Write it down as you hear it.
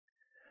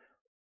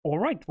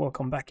Alright,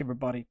 welcome back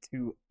everybody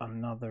to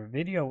another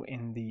video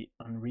in the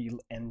Unreal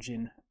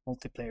Engine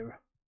multiplayer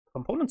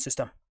component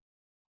system.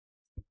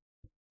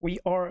 We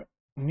are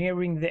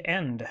nearing the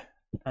end.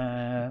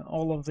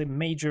 All of the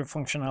major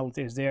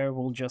functionalities there.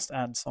 We'll just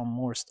add some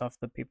more stuff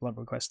that people have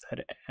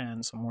requested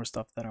and some more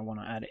stuff that I want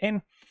to add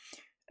in.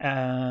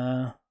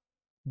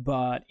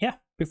 But yeah,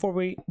 before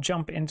we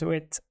jump into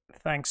it,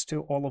 thanks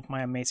to all of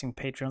my amazing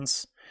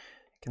patrons.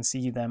 You can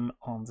see them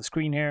on the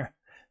screen here.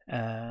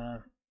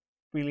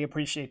 Really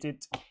appreciate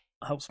it.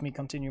 Helps me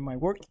continue my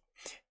work,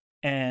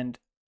 and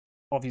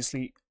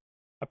obviously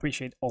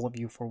appreciate all of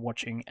you for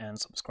watching and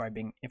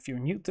subscribing. If you're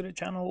new to the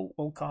channel,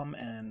 welcome,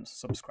 and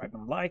subscribe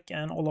and like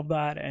and all of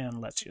that,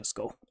 and let's just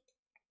go.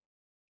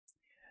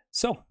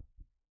 So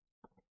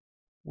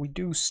we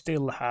do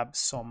still have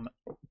some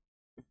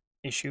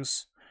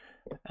issues.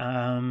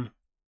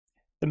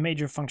 The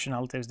major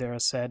functionalities there,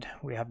 as said,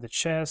 we have the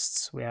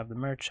chests, we have the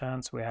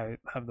merchants, we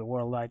have the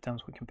world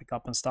items we can pick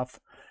up and stuff.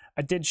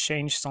 I did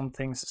change some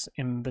things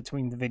in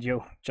between the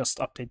video, just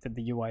updated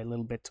the UI a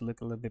little bit to look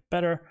a little bit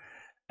better.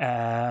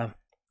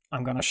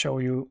 I'm gonna show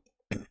you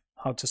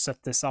how to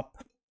set this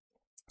up.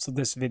 So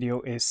this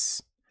video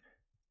is,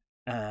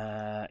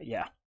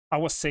 yeah, I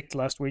was sick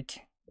last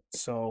week,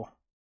 so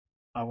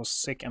I was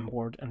sick and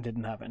bored and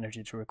didn't have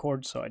energy to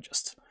record, so I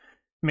just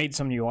made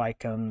some new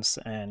icons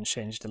and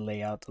changed the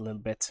layout a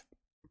little bit.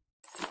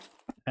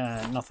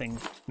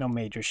 No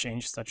major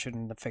change that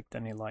shouldn't affect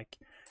any like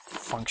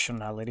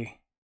functionality.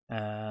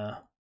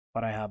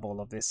 But I have all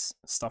of this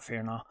stuff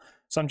here now.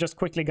 So I'm just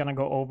quickly gonna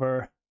go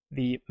over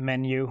the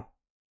menu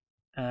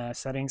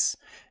settings,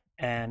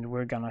 and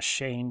we're gonna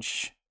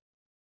change.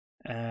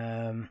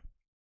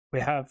 We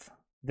have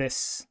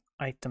this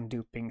item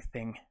duping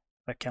thing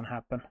that can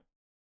happen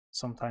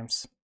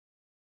sometimes.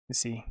 You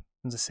see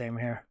the same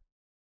here.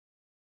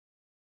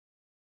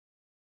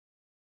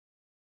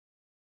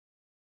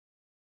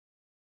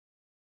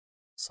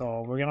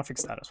 So we're gonna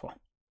fix that as well.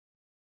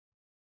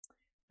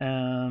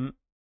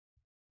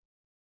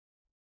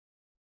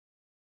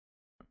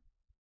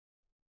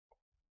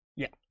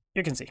 Yeah,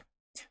 you can see.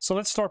 So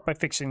let's start by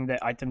fixing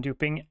the item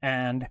duping,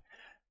 and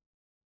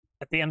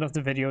at the end of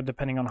the video,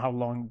 depending on how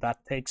long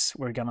that takes,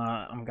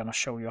 I'm gonna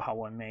show you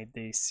how I made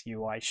these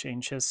UI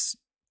changes.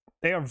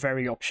 They are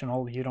very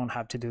optional. You don't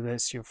have to do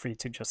this. You're free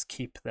to just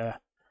keep the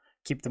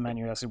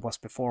menu as it was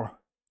before.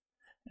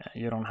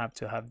 You don't have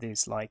to have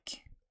these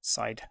like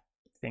side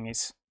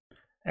thingies.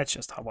 That's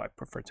just how I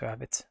prefer to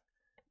have it.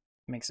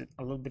 Makes it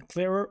a little bit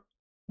clearer.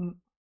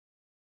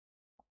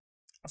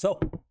 So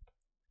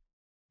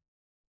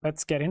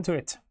let's get into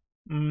it.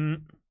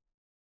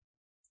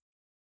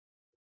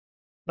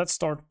 Let's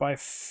start by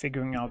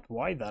figuring out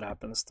why that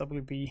happens.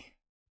 WB.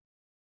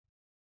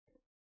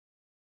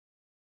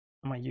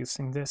 Am I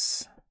using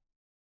this?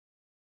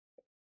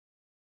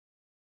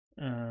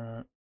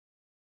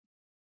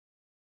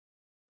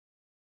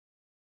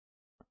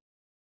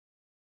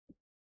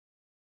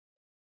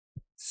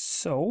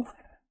 So,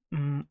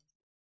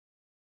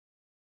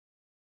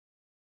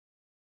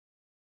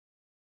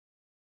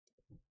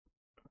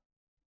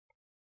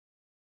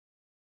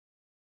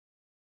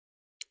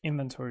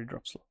 inventory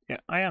drop slot. Yeah,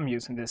 I am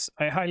using this.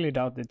 I highly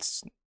doubt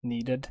it's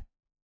needed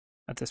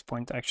at this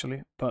point,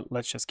 actually, but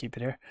let's just keep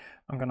it here.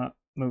 I'm gonna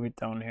move it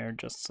down here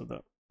just so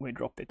that we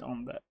drop it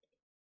on the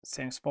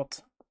same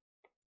spot.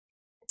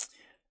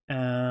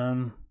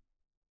 Yeah.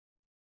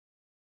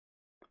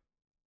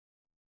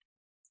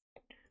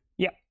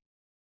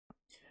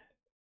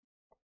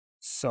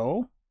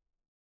 So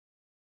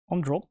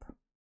on drop,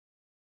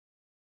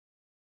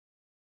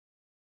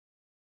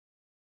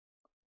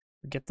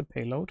 we get the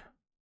payload.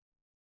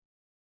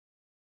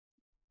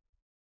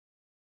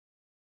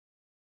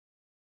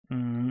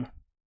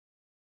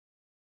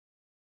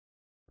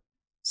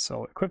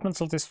 So equipment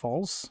slot is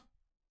false.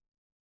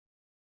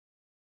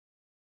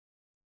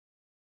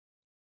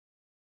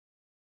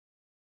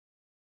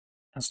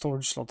 And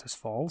storage slot is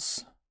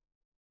false.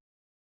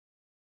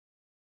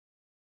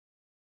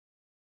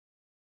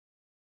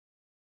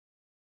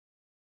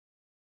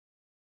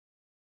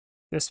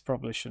 This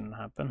probably shouldn't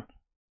happen.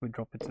 We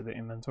drop it to the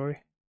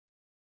inventory.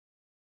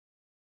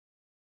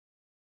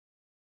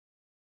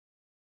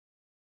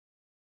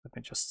 Let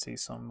me just see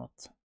so I'm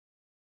not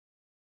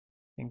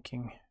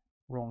thinking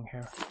wrong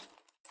here.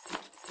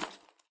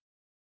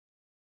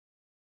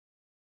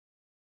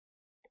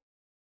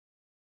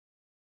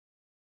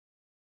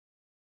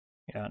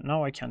 Yeah,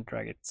 now I can't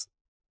drag it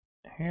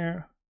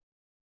here,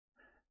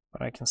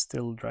 but I can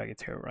still drag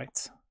it here,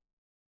 right?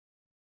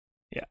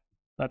 Yeah,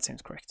 that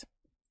seems correct.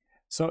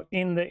 So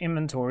in the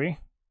inventory,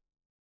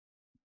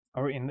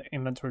 or in the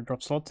inventory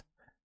drop slot,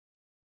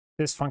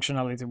 this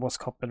functionality was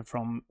copied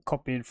from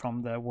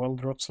the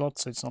world drop slot,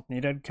 so it's not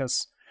needed,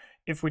 because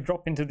if we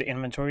drop into the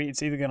inventory,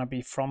 it's either going to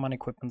be from an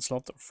equipment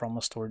slot or from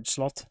a storage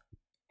slot.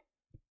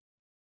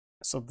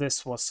 So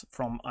this was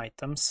from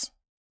items,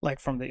 like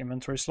from the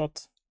inventory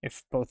slot,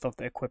 if both of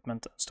the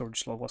equipment and storage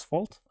slot was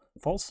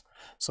false.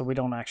 So we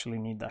don't actually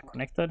need that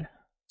connected.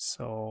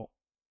 So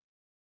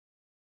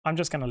I'm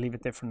just going to leave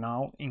it there for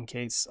now in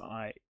case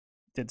I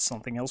did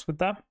something else with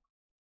that.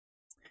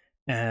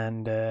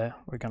 And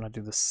we're gonna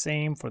do the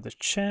same for the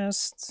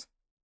chest.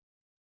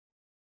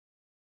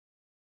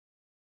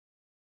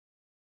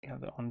 We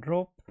have the on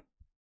drop.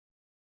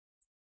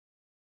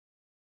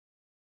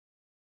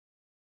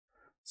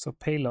 So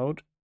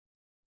payload,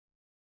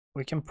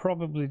 we can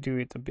probably do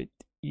it a bit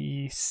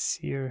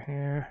easier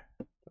here.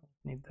 Don't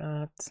need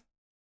that.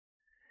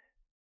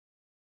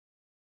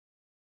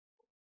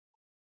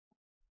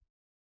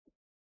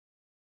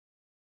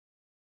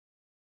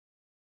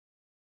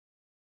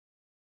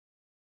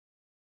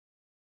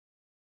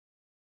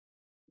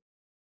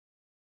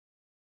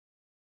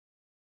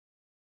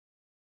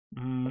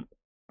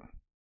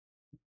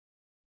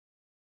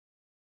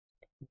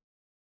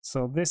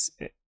 So this,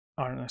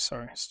 no,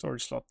 sorry,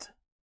 storage slot.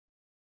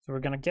 So we're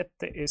gonna get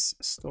the is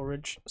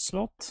storage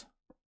slot.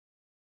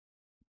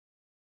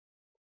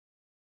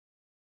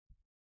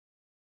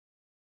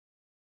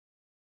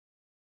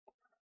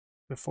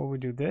 Before we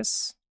do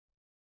this,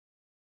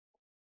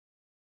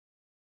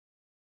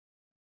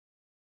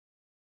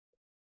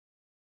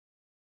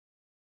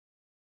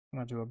 I'm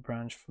gonna do a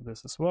branch for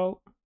this as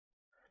well.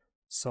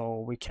 So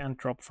we can't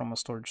drop from a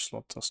storage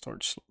slot to a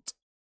storage slot.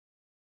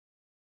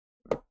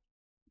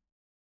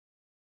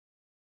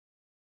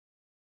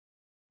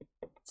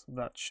 So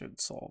that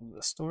should solve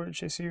the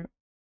storage issue.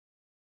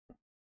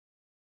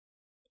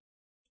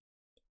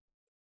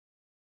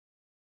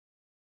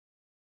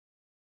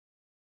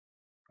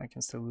 I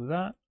can still do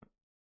that.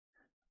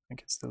 I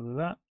can still do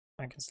that.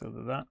 I can still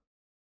do that.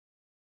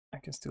 I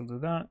can still do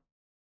that.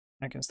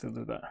 I can still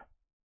do that.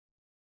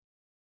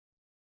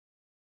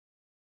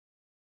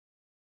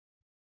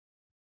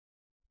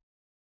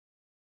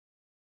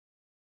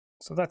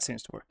 So that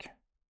seems to work.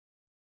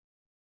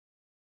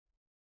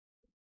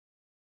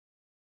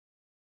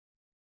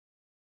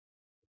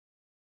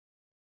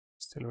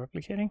 Still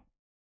replicating.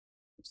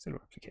 Still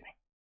replicating.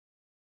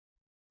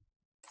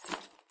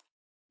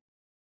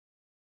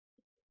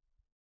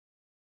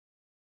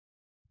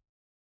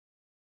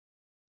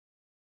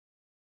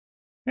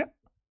 Yeah,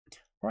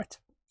 right.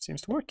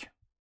 Seems to work.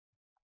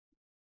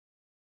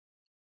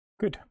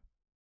 Good.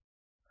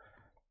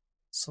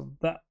 So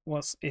that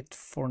was it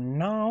for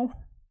now.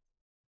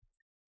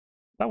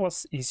 That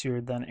was easier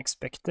than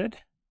expected.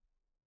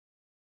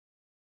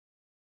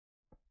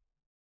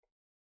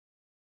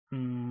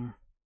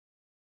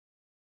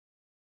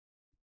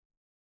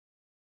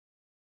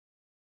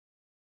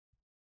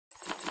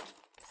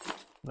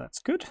 That's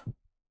good.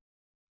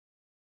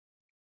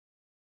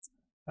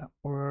 That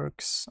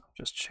works. I'm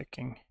just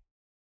checking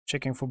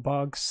for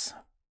bugs.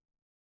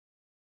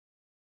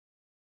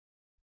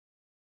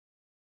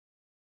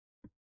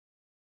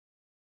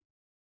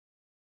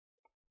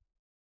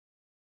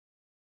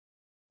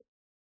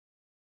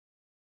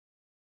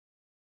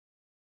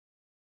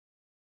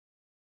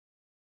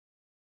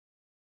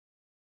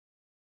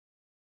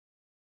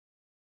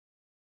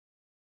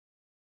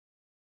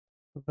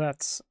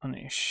 That's an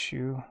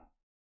issue.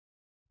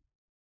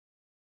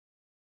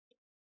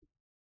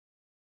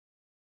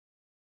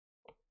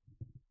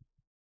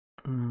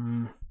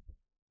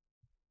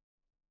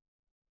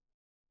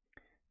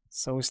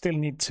 So we still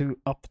need to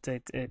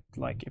update it,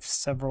 like if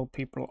several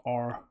people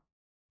are.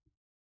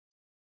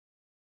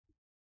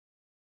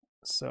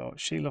 So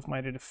shield of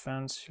mighty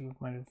defense, shield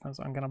of mighty defense.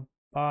 I'm gonna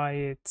buy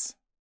it.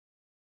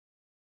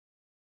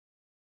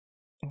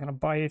 I'm gonna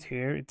buy it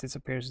here. It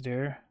disappears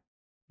there,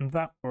 and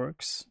that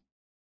works.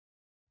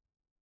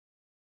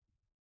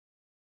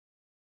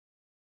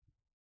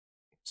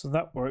 So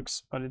that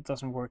works, but it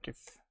doesn't work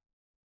if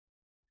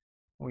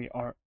we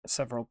are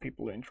several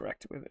people who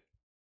interact with it.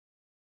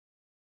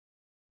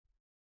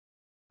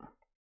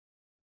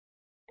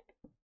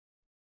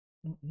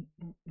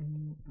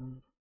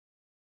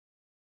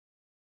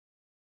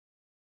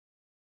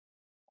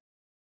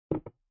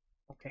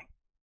 Okay.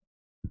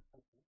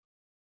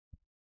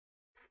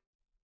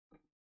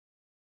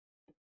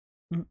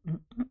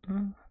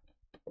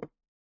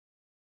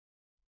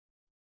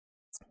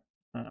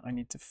 I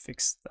need to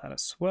fix that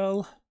as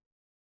well.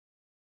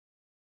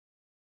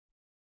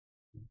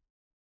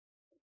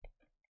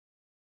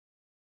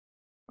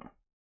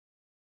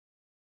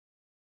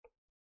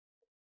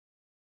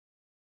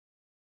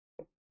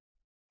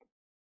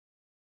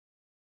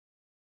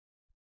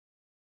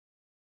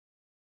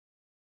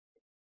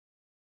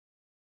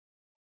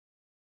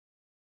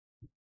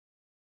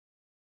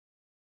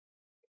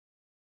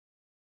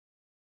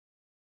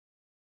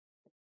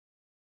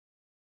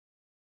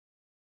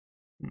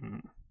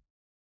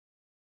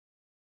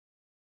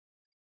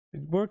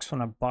 It works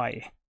when I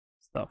buy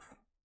stuff.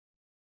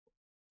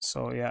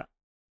 So yeah,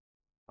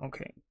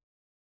 okay.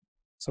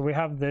 So we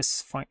have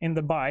this, in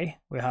the buy,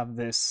 we have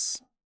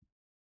this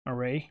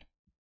array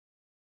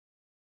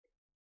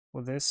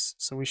for this.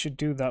 So we should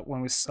do that when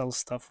we sell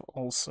stuff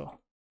also.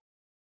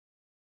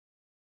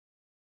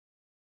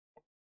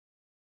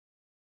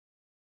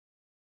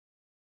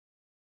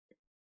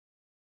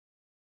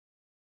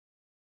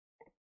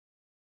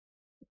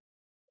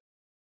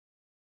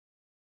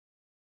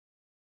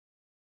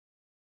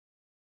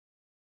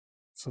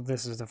 So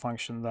this is the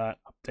function that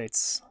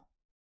updates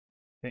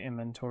the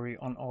inventory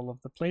on all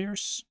of the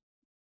players.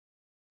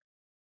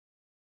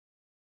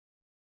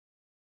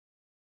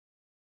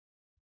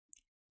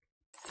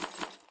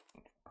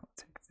 I'll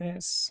take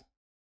this.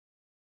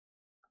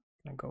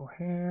 I'm gonna go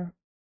here.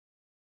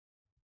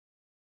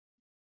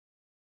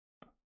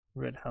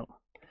 Red helm.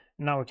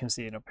 Now we can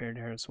see it appeared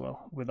here as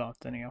well without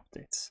any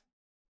updates.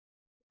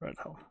 Red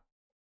helm.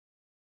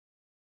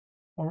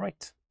 All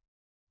right.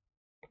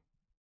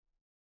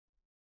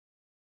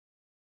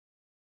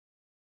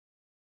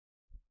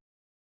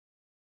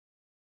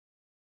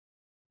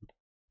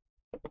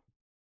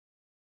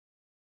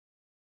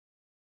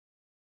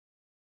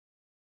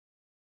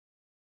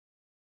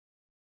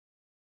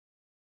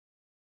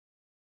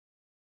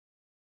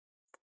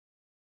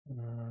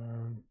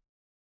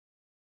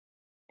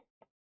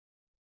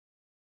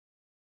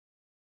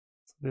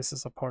 So this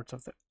is a part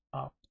of the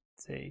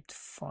update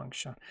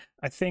function.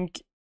 I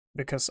think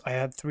because I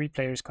had 3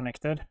 players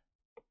connected,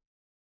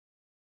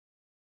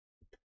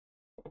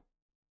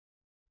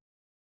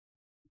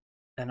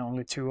 and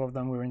only 2 of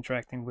them were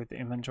interacting with the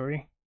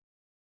inventory.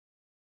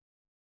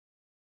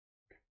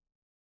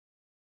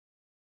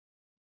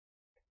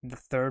 The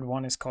third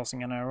one is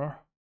causing an error.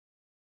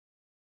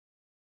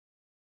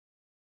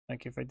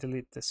 Like if I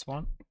delete this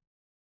one,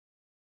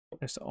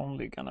 there's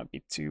only gonna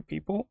be 2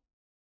 people.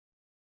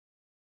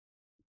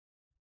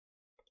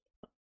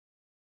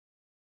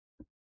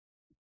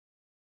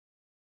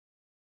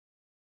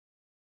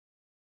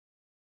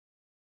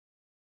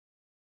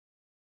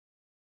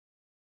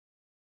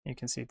 You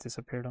can see it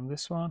disappeared on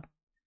this one.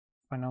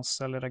 If I now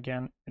sell it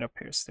again, it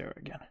appears there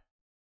again.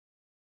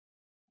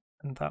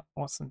 And that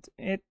wasn't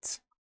it.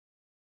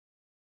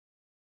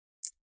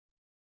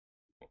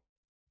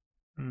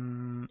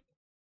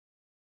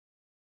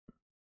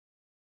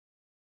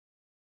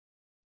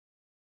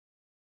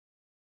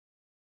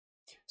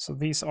 So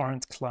these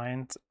aren't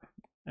client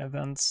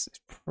events. It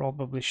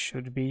probably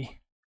should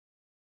be.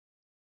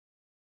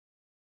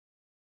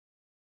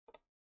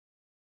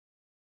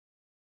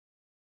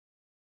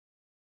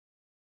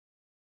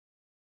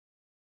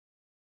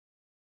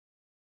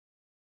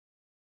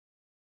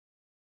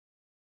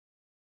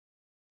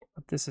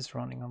 But this is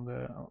running on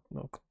the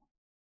local.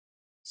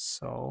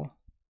 So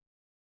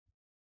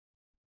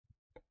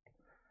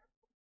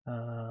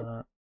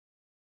I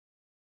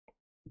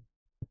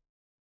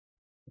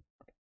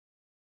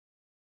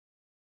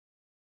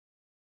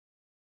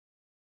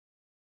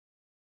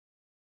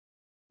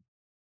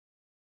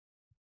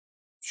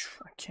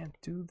can't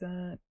do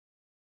that.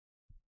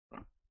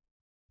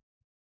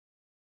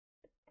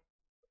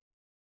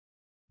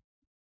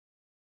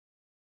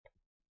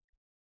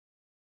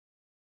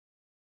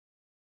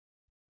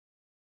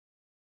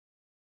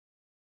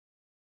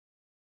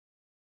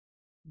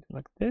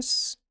 Like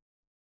this.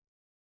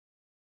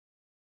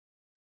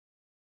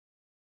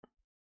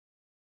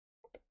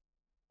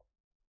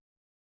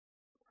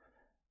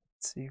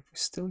 Let's see if we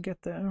still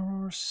get the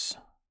errors.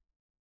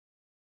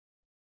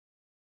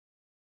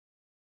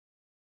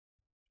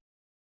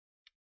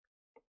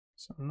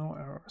 So no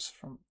errors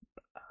from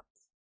that.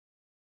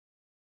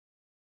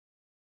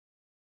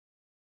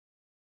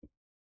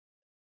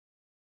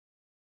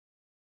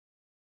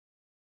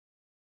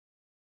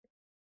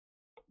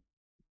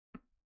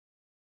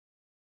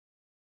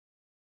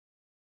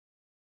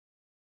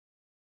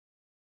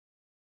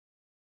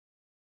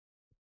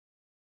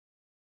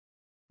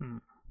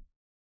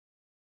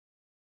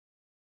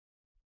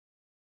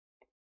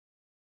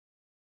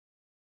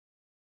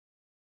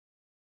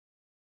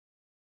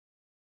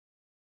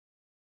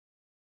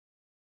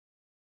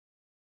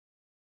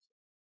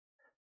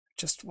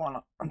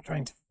 I'm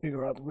trying to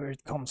figure out where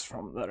it comes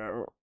from, that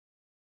error.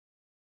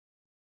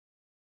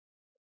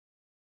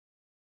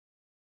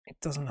 It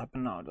doesn't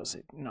happen now, does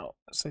it? No.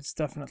 So it's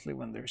definitely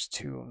when there's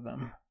 2 of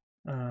them.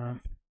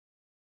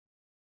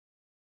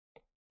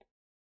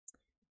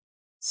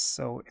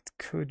 So it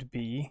could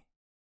be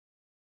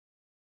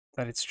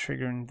that it's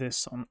triggering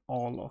this on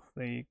all of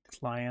the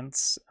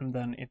clients, and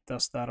then it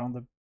does that on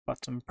the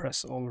button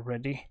press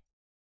already.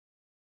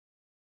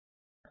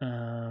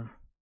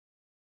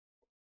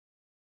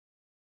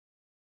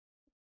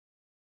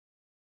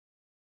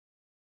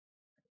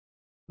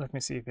 Let me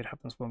see if it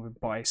happens when we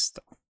buy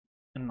stuff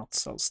and not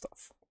sell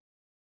stuff.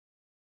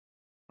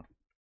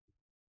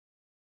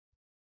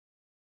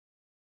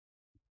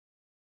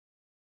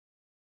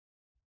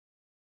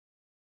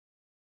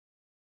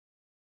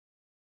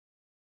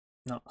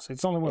 No, so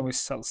it's only when we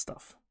sell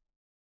stuff.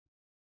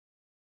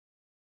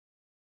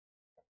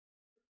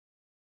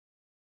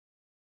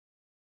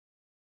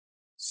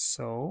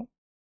 So,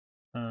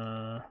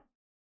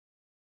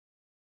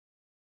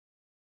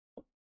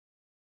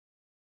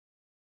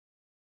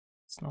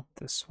 it's not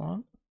this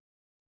one.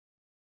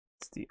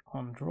 It's the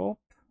on drop.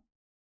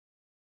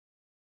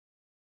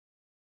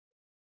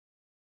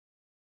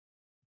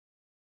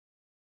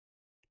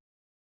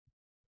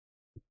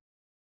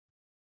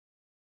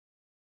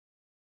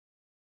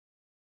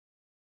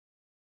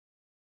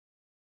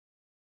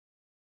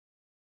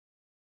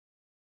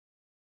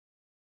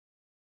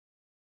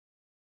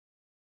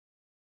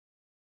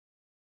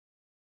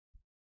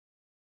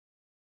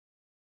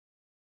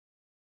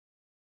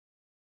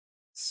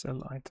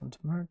 Sell item to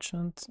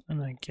merchant,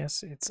 and I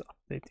guess it's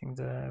updating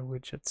the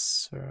widgets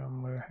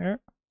somewhere here.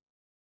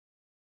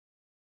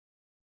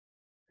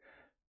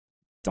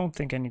 Don't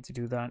think I need to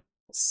do that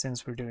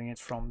since we're doing it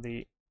from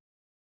the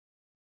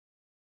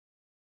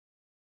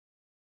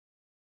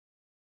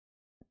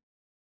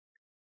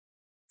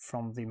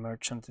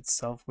merchant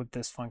itself with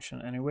this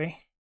function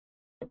anyway.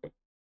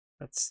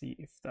 Let's see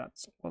if that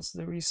was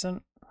the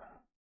reason.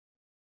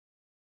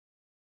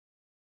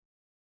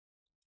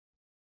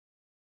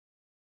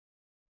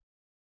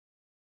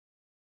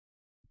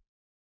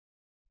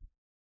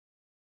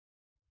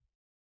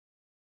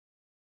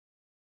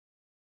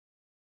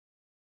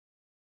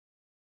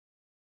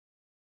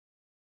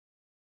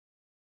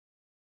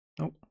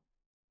 Nope.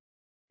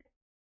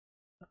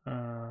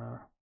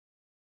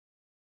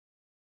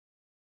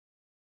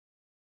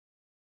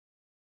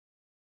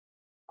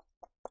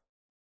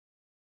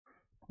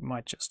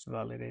 Might just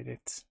validate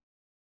it.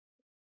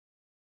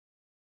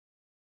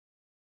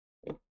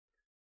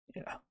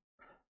 Yeah.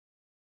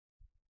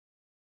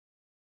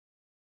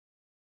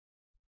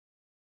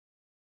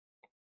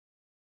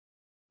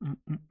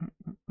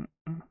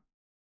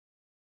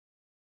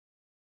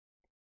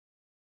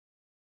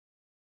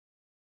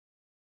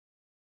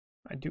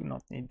 I do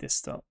not need this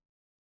stuff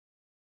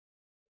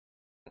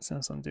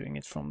since I'm doing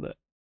it from the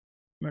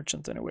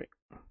merchant anyway.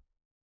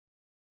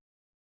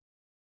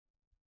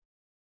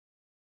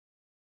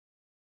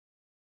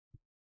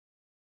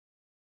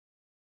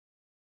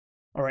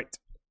 All right,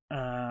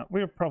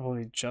 we're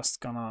probably just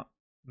gonna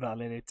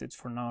validate it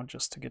for now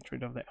just to get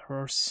rid of the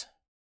errors.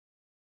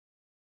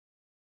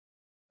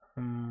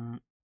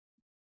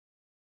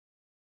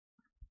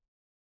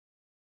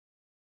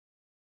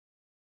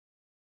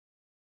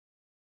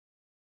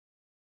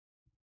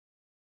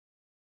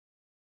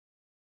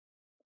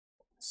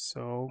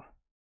 So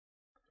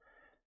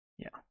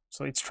yeah,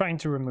 so it's trying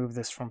to remove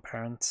this from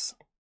parents,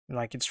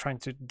 like it's trying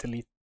to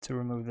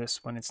remove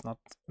this when it's not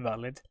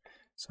valid.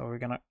 So we're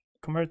gonna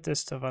convert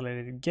this to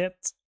validated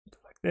get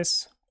like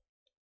this,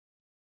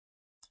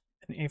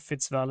 and if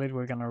it's valid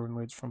we're gonna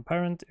remove it from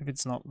parent. If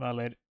it's not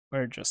valid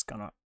we're just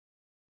gonna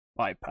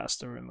bypass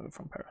the remove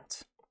from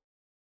parent.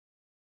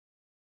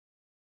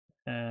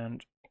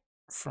 And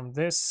from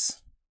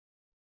this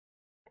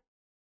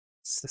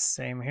it's the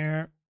same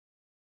here.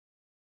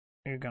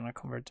 We're gonna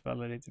convert to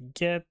validated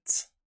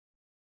get,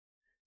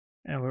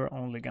 and we're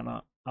only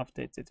gonna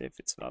update it if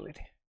it's valid.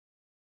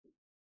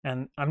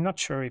 And I'm not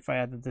sure if I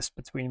added this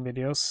between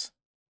videos,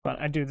 but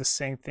I do the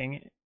same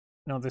thing.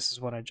 No, this is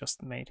what I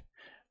just made.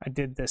 I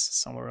did this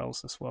somewhere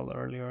else as well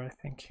earlier, I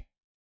think.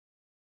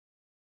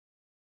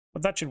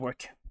 But that should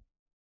work.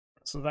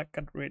 So that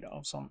got rid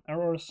of some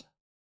errors.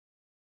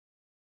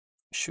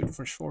 Should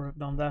for sure have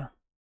done that.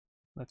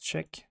 Let's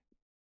check.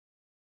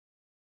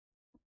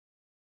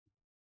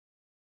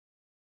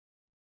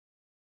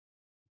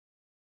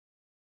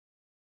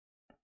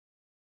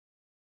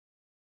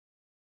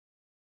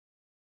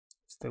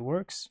 Still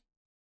works.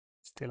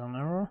 Still an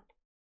error.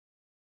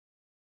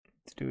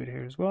 To do it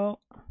here as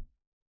well.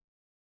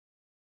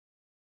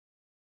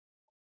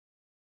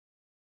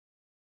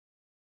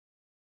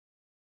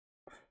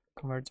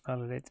 Convert to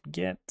validated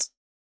get.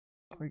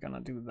 We're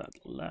gonna do that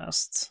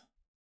last.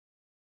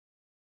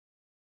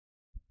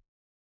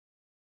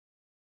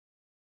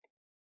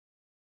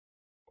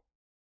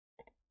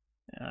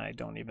 I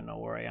don't even know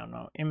where I am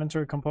now.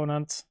 Inventory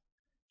component,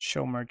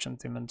 show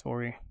merchant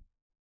inventory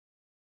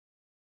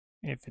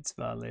if it's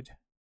valid.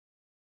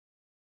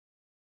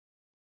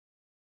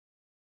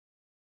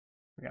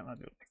 We're gonna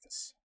do it like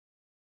this.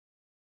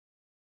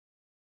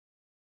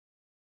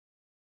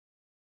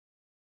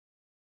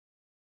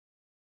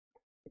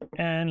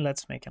 And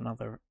let's make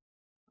another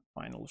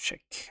final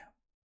check.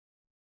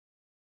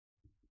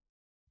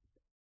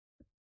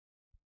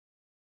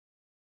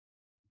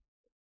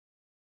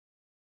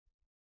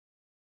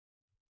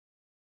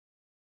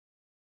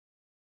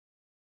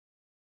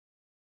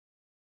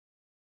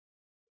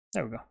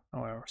 There we go,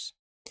 no errors.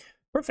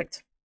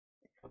 Perfect.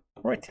 All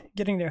right,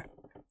 getting there.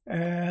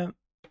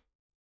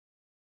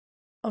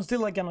 I'm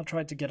still gonna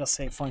try to get a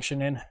save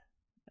function in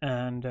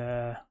and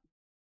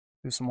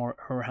do some more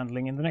error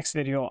handling. In the next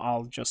video,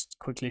 I'll just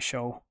quickly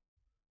show.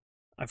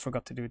 I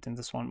forgot to do it in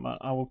this one, but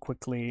I will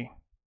quickly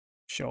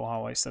show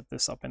how I set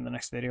this up in the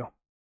next video.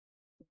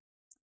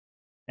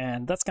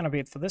 And that's gonna be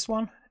it for this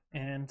one,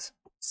 and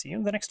see you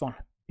in the next one.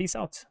 Peace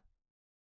out.